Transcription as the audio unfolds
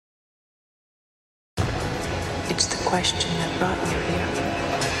question that brought you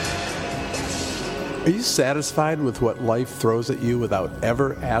here. Are you satisfied with what life throws at you without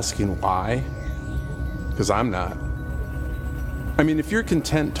ever asking why? Because I'm not. I mean, if you're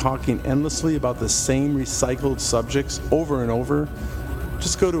content talking endlessly about the same recycled subjects over and over,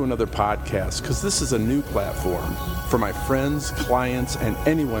 just go to another podcast, because this is a new platform for my friends, clients, and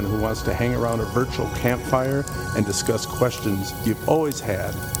anyone who wants to hang around a virtual campfire and discuss questions you've always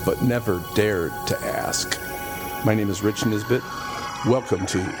had but never dared to ask. My name is Rich Nisbet. Welcome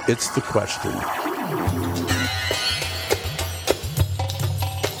to It's the Question.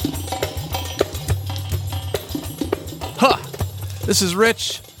 This is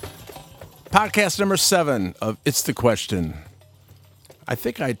Rich, podcast number 7 of It's the Question. I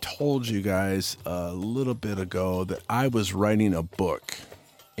think I told you guys a little bit ago that I was writing a book,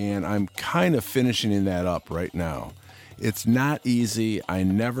 and I'm kind of finishing that up right now. It's not easy. I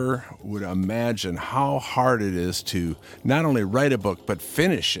never would imagine how hard it is to not only write a book, but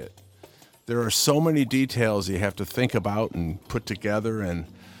finish it. There are so many details you have to think about and put together, and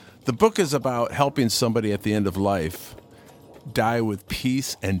the book is about helping somebody at the end of life die with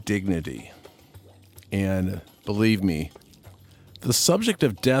peace and dignity. And believe me, the subject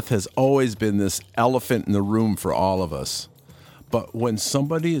of death has always been this elephant in the room for all of us. But when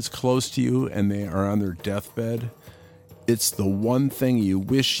somebody is close to you and they are on their deathbed, it's the one thing you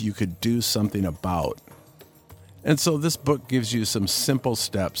wish you could do something about. And so this book gives you some simple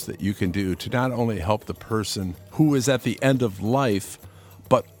steps that you can do to not only help the person who is at the end of life,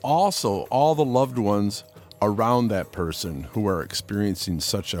 but also all the loved ones around that person who are experiencing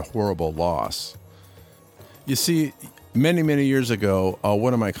such a horrible loss. You see, many, many years ago,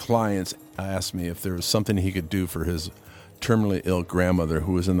 one of my clients asked me if there was something he could do for his terminally ill grandmother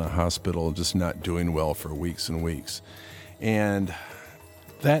who was in the hospital just not doing well for weeks and weeks. And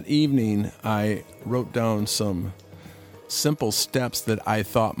that evening, I wrote down some simple steps that I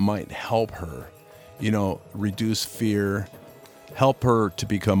thought might help her. Reduce fear, help her to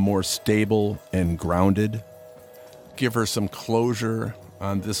become more stable and grounded, give her some closure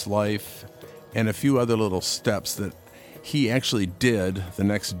on this life, and a few other little steps that he actually did the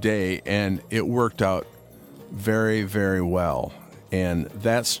next day, and it worked out very, very well. And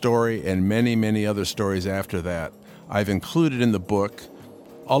that story and many, many other stories after that, I've included in the book,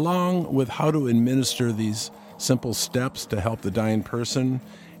 along with how to administer these simple steps to help the dying person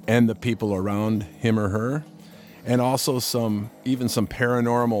and the people around him or her, and also some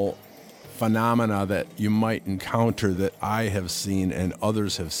paranormal phenomena that you might encounter that I have seen and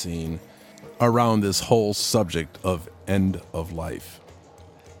others have seen around this whole subject of end of life.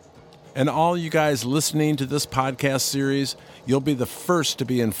 And all you guys listening to this podcast series, you'll be the first to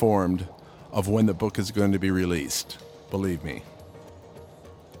be informed of when the book is going to be released. Believe me.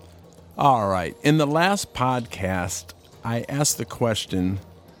 All right. In the last podcast, I asked the question,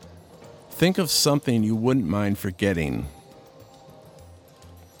 think of something you wouldn't mind forgetting.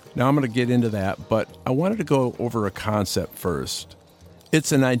 Now I'm going to get into that, but I wanted to go over a concept first.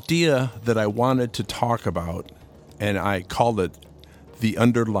 It's an idea that I wanted to talk about, and I called it the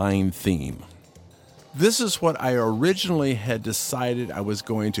underlying theme. This is what I originally had decided I was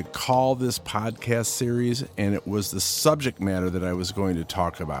going to call this podcast series, and it was the subject matter that I was going to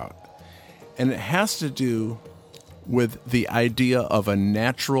talk about. And it has to do with the idea of a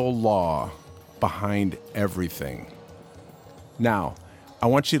natural law behind everything. Now, I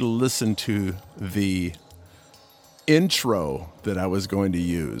want you to listen to the intro that I was going to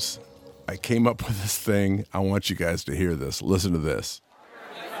use. I came up with this thing. I want you guys to hear this. Listen to this.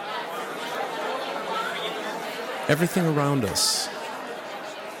 Everything around us,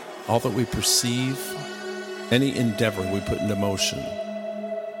 all that we perceive, any endeavor we put into motion,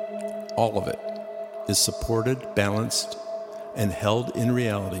 all of it is supported, balanced, and held in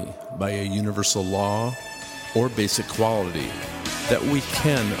reality by a universal law or basic quality that we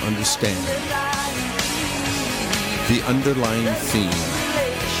can understand. The underlying theme.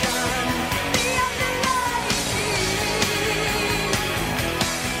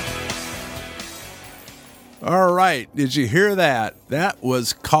 All right, did you hear that? That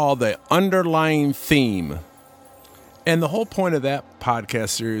was called the underlying theme. And the whole point of that podcast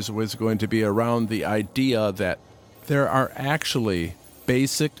series was going to be around the idea that there are actually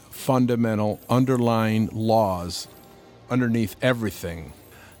basic, fundamental, underlying laws underneath everything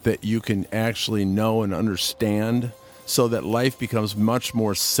that you can actually know and understand so that life becomes much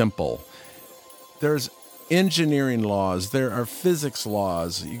more simple. There's engineering laws, there are physics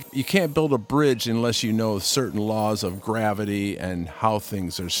laws. You can't build a bridge unless you know certain laws of gravity and how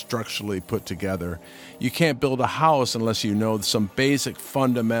things are structurally put together. You can't build a house unless you know some basic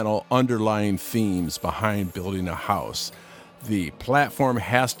fundamental underlying themes behind building a house. The platform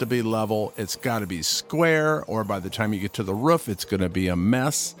has to be level, it's got to be square, or by the time you get to the roof, it's going to be a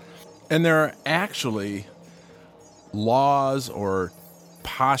mess. And there are actually laws or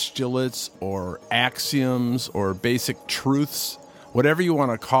postulates or axioms or basic truths, whatever you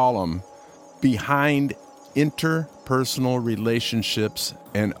want to call them, behind interpersonal relationships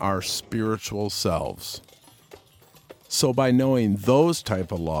and our spiritual selves. So by knowing those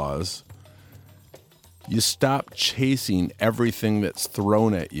type of laws, you stop chasing everything that's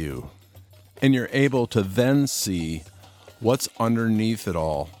thrown at you, and you're able to then see what's underneath it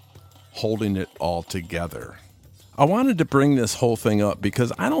all, holding it all together. I wanted to bring this whole thing up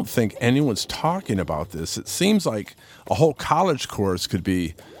because I don't think anyone's talking about this. It seems like a whole college course could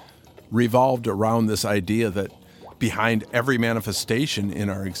be revolved around this idea that behind every manifestation in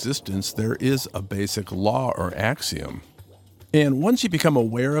our existence, there is a basic law or axiom. And once you become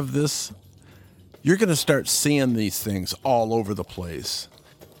aware of this, you're going to start seeing these things all over the place.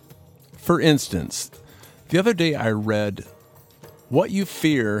 For instance, the other day I read, "What you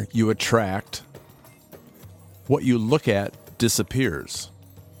fear, you attract. What you look at disappears."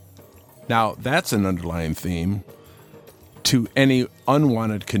 Now, that's an underlying theme to any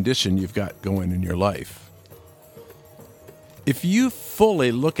unwanted condition you've got going in your life. If you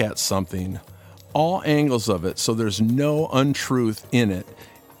fully look at something, all angles of it, so there's no untruth in it,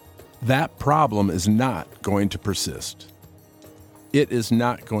 that problem is not going to persist. It is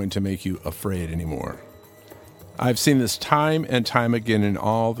not going to make you afraid anymore. I've seen this time and time again in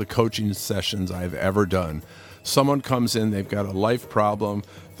all the coaching sessions I've ever done. Someone comes in, they've got a life problem,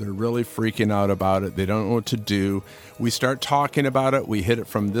 they're really freaking out about it, they don't know what to do. We start talking about it, we hit it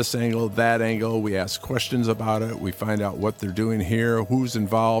from this angle, that angle, we ask questions about it, we find out what they're doing here, who's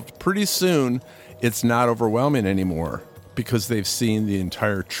involved. Pretty soon, it's not overwhelming anymore because they've seen the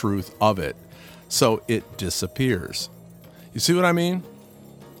entire truth of it. So it disappears. You see what I mean?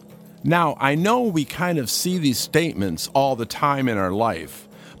 Now, I know we kind of see these statements all the time in our life,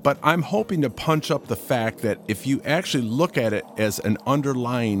 but I'm hoping to punch up the fact that if you actually look at it as an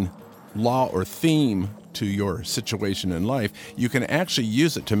underlying law or theme to your situation in life, you can actually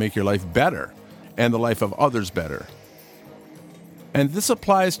use it to make your life better and the life of others better. And this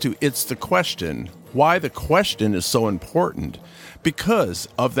applies to It's the Question. Why the question is so important? Because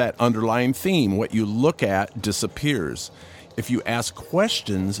of that underlying theme. What you look at disappears. If you ask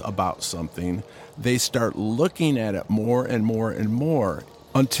questions about something, they start looking at it more and more and more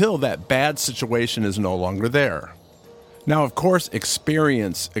until that bad situation is no longer there. Now, of course,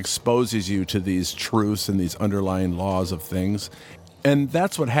 experience exposes you to these truths and these underlying laws of things. And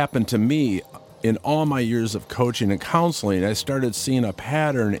that's what happened to me in all my years of coaching and counseling. I started seeing a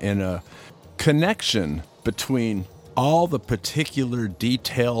pattern and a connection between all the particular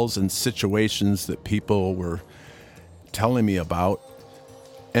details and situations that people were telling me about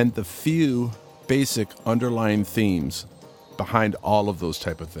and the few basic underlying themes behind all of those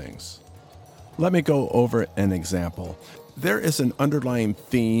type of things. Let me go over an example. There is an underlying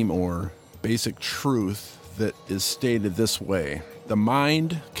theme or basic truth that is stated this way. The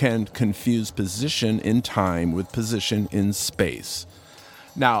mind can confuse position in time with position in space.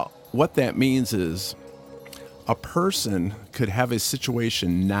 Now, what that means is a person could have a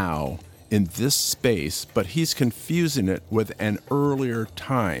situation now in this space, but he's confusing it with an earlier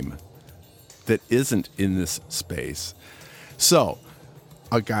time that isn't in this space. So,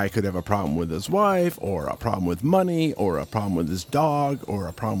 a guy could have a problem with his wife, or a problem with money, or a problem with his dog, or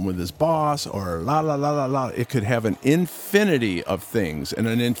a problem with his boss, or la la la la la. It could have an infinity of things, and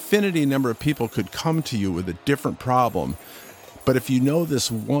an infinity number of people could come to you with a different problem. But if you know this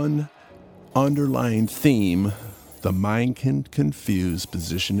one underlying theme, the mind can confuse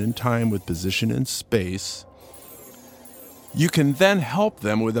position in time with position in space. You can then help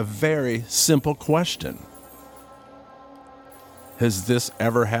them with a very simple question. Has this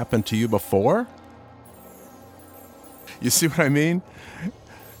ever happened to you before? You see what I mean?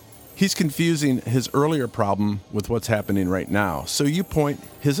 He's confusing his earlier problem with what's happening right now. So you point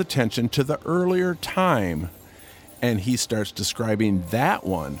his attention to the earlier time, and he starts describing that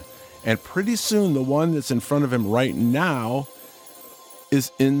one. And pretty soon, the one that's in front of him right now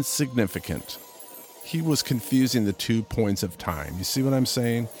is insignificant. He was confusing the 2 points of time. You see what I'm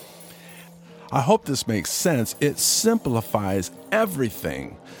saying? I hope this makes sense. It simplifies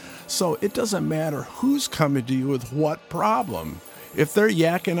everything. So it doesn't matter who's coming to you with what problem. if they're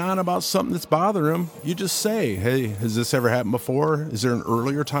yakking on about something that's bothering them, you just say, hey, has this ever happened before? Is there an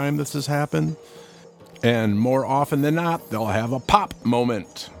earlier time this has happened? And more often than not, they'll have a pop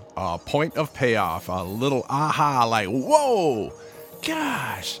moment, a point of payoff, a little aha, like, whoa,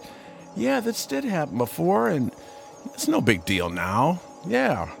 gosh, yeah, this did happen before, and it's no big deal now.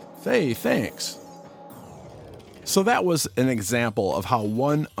 Yeah, hey, thanks. So that was an example of how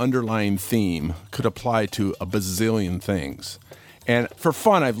one underlying theme could apply to a bazillion things. And for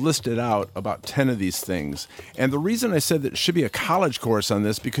fun, I've listed out about 10 of these things. And the reason I said that it should be a college course on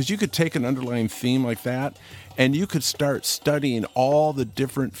this, because you could take an underlying theme like that, and you could start studying all the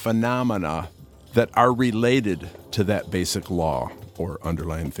different phenomena that are related to that basic law or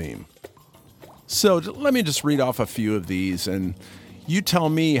underlying theme. So let me just read off a few of these, and you tell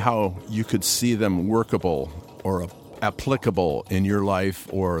me how you could see them workable or applicable in your life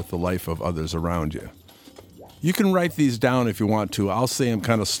or the life of others around you. You can write these down if you want to. I'll say them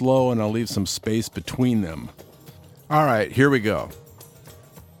kind of slow, and I'll leave some space between them. All right, here we go.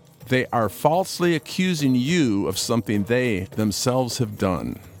 They are falsely accusing you of something they themselves have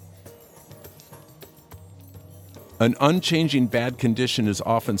done. An unchanging bad condition is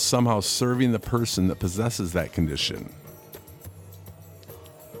often somehow serving the person that possesses that condition.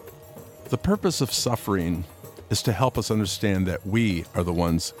 The purpose of suffering is to help us understand that we are the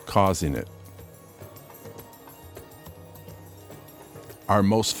ones causing it. Our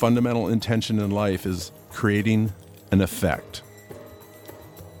most fundamental intention in life is creating an effect.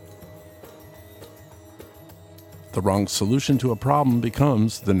 The wrong solution to a problem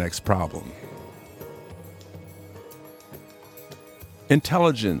becomes the next problem.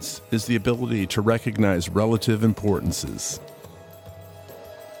 Intelligence is the ability to recognize relative importances.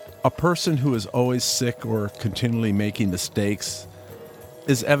 A person who is always sick or continually making mistakes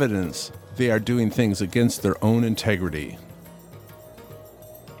is evidence they are doing things against their own integrity.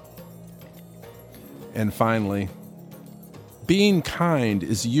 And finally, being kind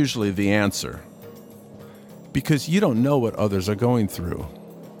is usually the answer, because you don't know what others are going through.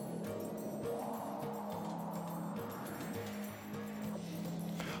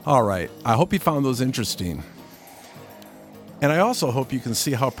 All right, I hope you found those interesting. And I also hope you can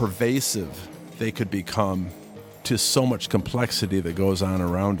see how pervasive they could become to so much complexity that goes on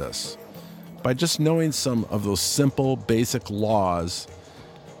around us. By just knowing some of those simple, basic laws,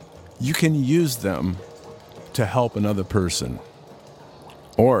 you can use them to help another person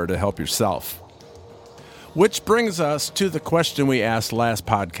or to help yourself. Which brings us to the question we asked last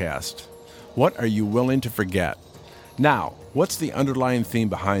podcast. What are you willing to forget? Now, what's the underlying theme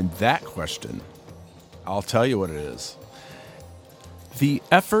behind that question? I'll tell you what it is. The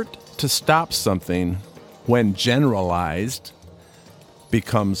effort to stop something, when generalized,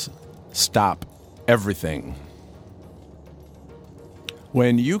 becomes stop everything.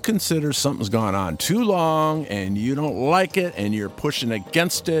 When you consider something's gone on too long and you don't like it and you're pushing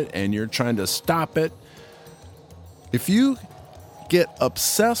against it and you're trying to stop it, if you get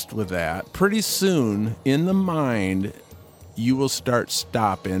obsessed with that, pretty soon in the mind, you will start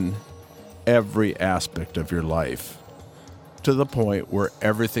stopping every aspect of your life to the point where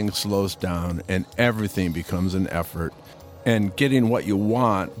everything slows down and everything becomes an effort, and getting what you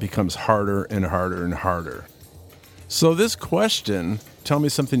want becomes harder and harder and harder. So this question, tell me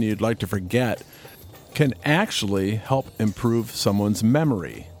something you'd like to forget, can actually help improve someone's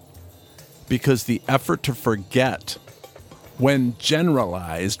memory, because the effort to forget, when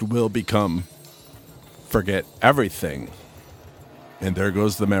generalized, will become forget everything. And there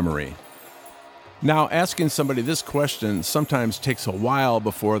goes the memory. Now, asking somebody this question sometimes takes a while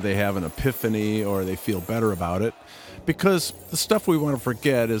before they have an epiphany or they feel better about it, because the stuff we want to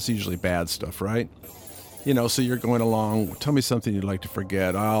forget is usually bad stuff, right? You know, so you're going along, tell me something you'd like to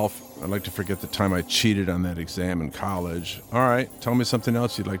forget. I'd like to forget the time I cheated on that exam in college. All right, tell me something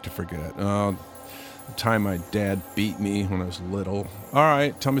else you'd like to forget. The time my dad beat me when I was little. All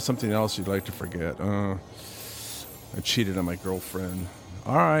right, tell me something else you'd like to forget. I cheated on my girlfriend.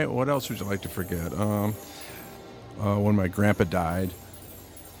 All right, what else would you like to forget? When my grandpa died.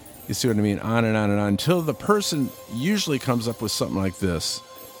 You see what I mean? On and on and on, until the person usually comes up with something like this.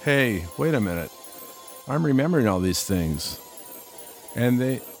 Hey, wait a minute. I'm remembering all these things. And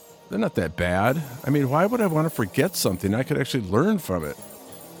they're not that bad. I mean, why would I want to forget something? I could actually learn from it.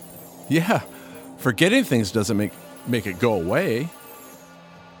 Yeah, forgetting things doesn't make it go away.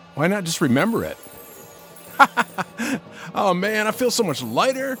 Why not just remember it? Oh man, I feel so much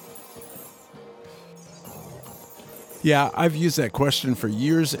lighter. Yeah, I've used that question for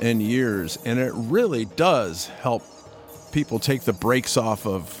years and years, and it really does help people take the brakes off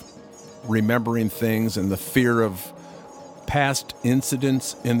of remembering things and the fear of past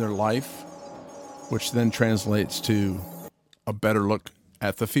incidents in their life, which then translates to a better look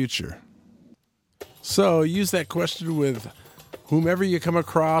at the future. So use that question with whomever you come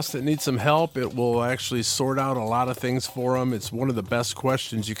across that needs some help. It will actually sort out a lot of things for them. It's one of the best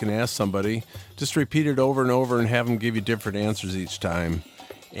questions you can ask somebody. Just repeat it over and over and have them give you different answers each time.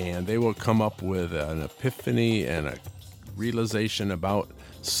 And they will come up with an epiphany and a realization about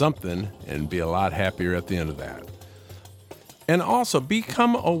something and be a lot happier at the end of that. And also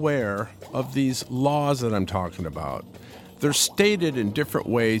become aware of these laws that I'm talking about. They're stated in different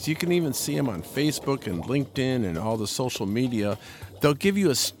ways. You can even see them on Facebook and LinkedIn and all the social media. They'll give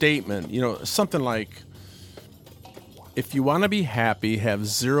you a statement, something like, if you want to be happy, have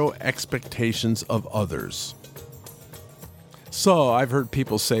zero expectations of others. So I've heard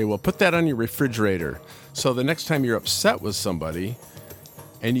people say, well, put that on your refrigerator. So the next time you're upset with somebody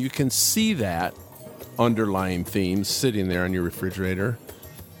and you can see that underlying theme sitting there on your refrigerator,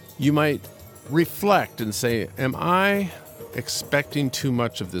 you might reflect and say, am I expecting too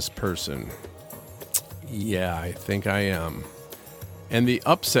much of this person? Yeah, I think I am. And the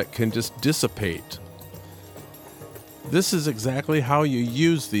upset can just dissipate. This is exactly how you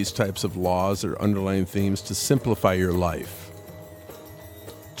use these types of laws or underlying themes to simplify your life.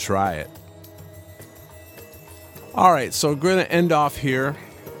 Try it. All right, so we're going to end off here.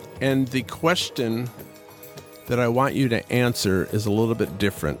 And the question that I want you to answer is a little bit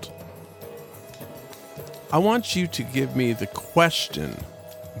different. I want you to give me the question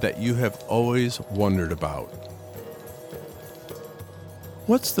that you have always wondered about.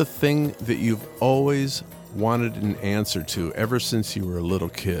 What's the thing that you've always wanted an answer to ever since you were a little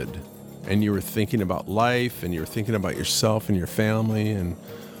kid? And you were thinking about life, and you were thinking about yourself and your family and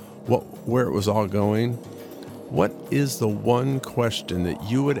where it was all going. What is the one question that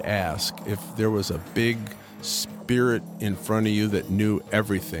you would ask if there was a big spirit in front of you that knew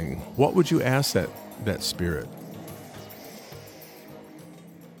everything? What would you ask that spirit?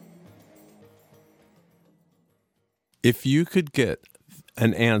 If you could get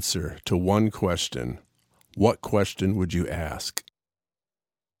an answer to one question, what question would you ask?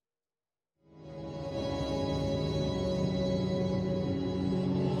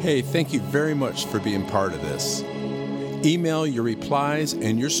 Hey, thank you very much for being part of this. Email your replies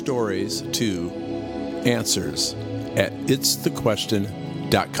and your stories to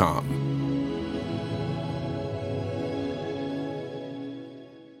answers@itsthequestion.com.